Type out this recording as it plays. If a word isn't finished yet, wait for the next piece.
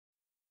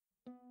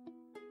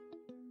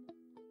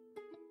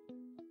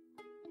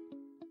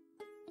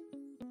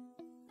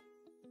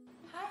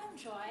I'm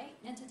Joy,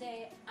 and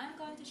today I'm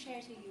going to share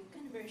to you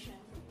conversion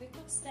from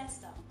QuickBooks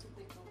Desktop to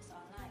QuickBooks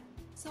Online.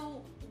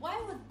 So why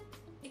would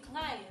a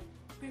client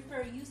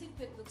prefer using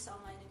QuickBooks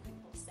Online and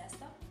QuickBooks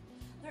Desktop?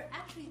 There are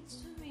actually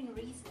two main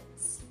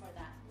reasons for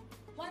that.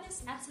 One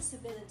is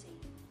accessibility.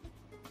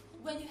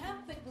 When you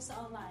have QuickBooks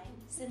Online,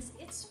 since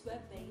it's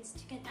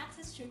web-based, you can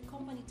access your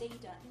company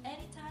data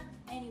anytime,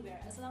 anywhere,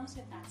 as long as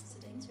you have access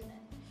to the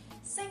internet.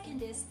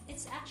 Second is,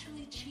 it's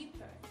actually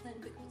cheaper than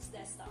QuickBooks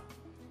Desktop,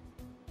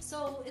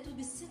 so it will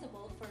be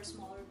suitable for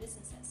smaller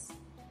businesses.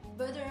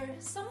 But there are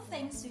some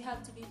things you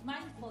have to be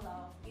mindful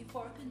of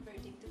before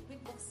converting to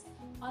QuickBooks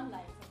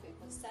Online from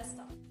QuickBooks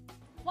Desktop.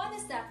 One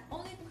is that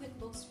only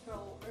QuickBooks Pro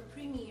or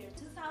Premier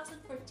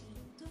 2014,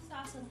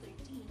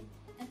 2013,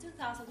 and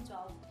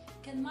 2012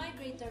 can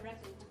migrate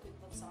directly to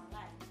QuickBooks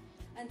Online.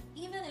 And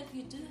even if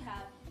you do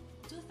have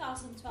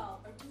 2012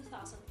 or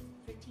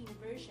 2013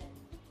 version,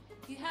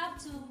 you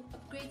have to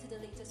upgrade to the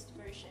latest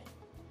version.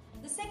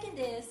 The second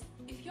is,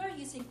 if you're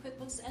using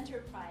QuickBooks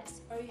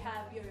Enterprise or you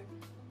have your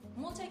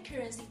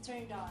multi-currency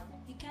turned on,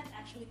 you can't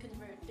actually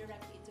convert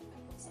directly to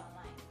QuickBooks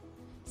Online.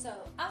 So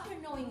after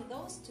knowing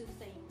those two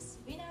things,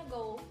 we now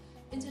go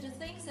into the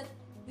things that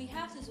we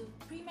have to do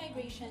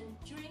pre-migration,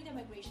 during the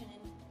migration,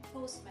 and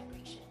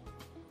post-migration.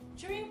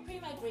 During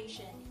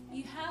pre-migration,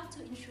 you have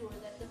to ensure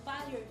that the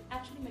file you're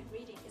actually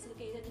migrating is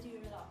located into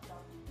your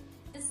laptop,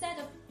 instead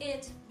of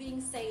it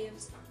being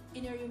saved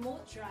in a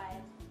remote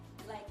drive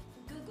like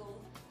Google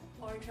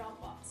or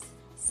Dropbox.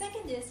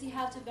 Second is, you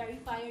have to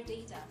verify your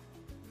data,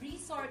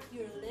 resort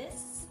your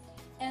lists,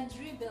 and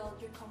rebuild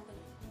your company.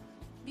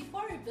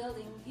 Before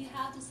rebuilding, you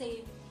have to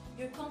save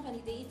your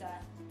company data,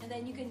 and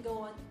then you can go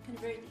on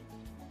converting.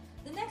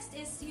 The next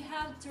is, you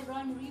have to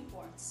run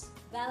reports,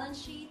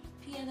 balance sheet,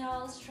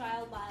 P&Ls,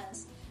 trial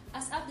balance,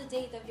 as of the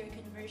date of your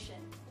conversion.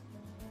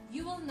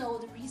 You will know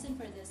the reason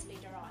for this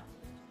later on.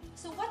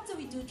 So what do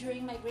we do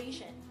during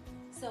migration?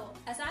 So,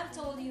 as I've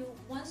told you,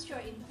 once you're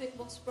in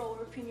QuickBooks Pro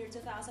or Premier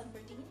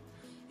 2014,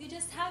 you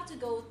just have to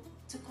go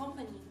to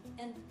Company,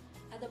 and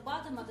at the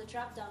bottom of the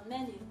drop-down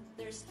menu,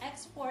 there's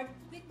Export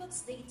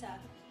QuickBooks Data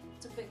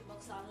to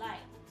QuickBooks Online.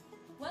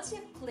 Once you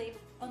click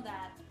on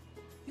that,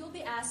 you'll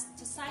be asked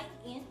to sign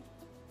in,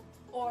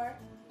 or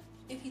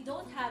if you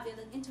don't have yet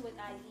an Intuit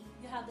ID,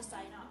 you have to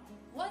sign up.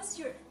 Once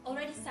you're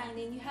already signed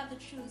in, you have to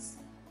choose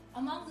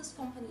among those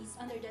companies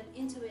under that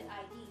Intuit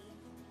ID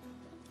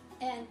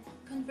and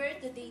convert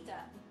the data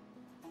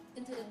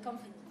into the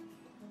company.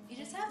 You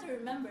just have to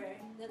remember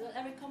that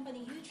whatever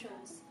company you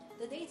chose,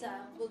 the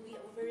data will be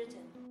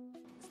overwritten.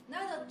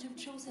 Now that you've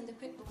chosen the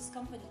QuickBooks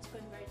company to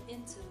convert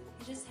into,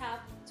 you just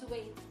have to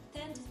wait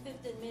 10 to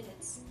 15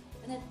 minutes,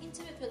 and then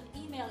Intuit will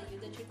email you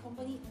that your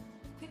company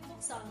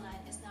QuickBooks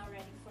Online is now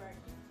ready for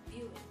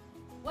viewing.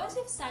 Once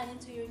you've signed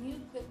into your new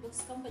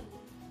QuickBooks company,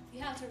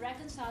 you have to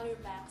reconcile your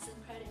banks and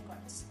credit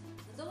cards.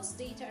 Those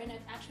data are not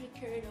actually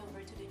carried over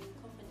to the new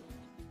company.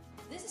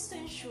 This is to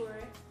ensure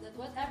that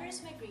whatever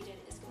is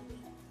migrated is complete.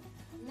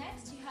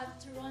 Next, you have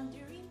to run the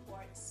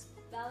reports,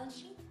 balance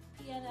sheet,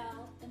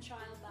 P&L, and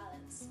trial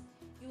balance.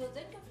 You will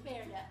then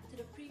compare that to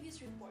the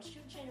previous reports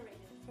you've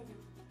generated from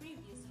your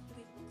previous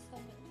QuickBooks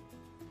company.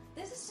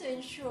 This is to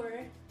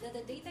ensure that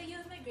the data you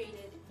have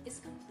migrated is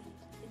complete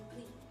and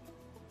clean.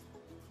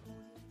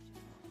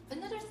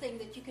 Another thing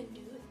that you can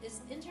do is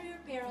enter your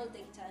payroll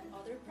data and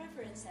other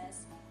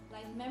preferences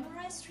like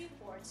memorized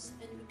reports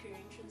and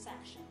recurring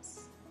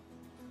transactions.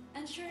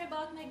 Unsure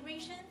about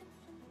migration?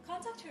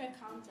 Contact your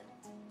accountant,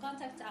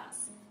 contact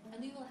us, and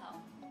we will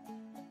help.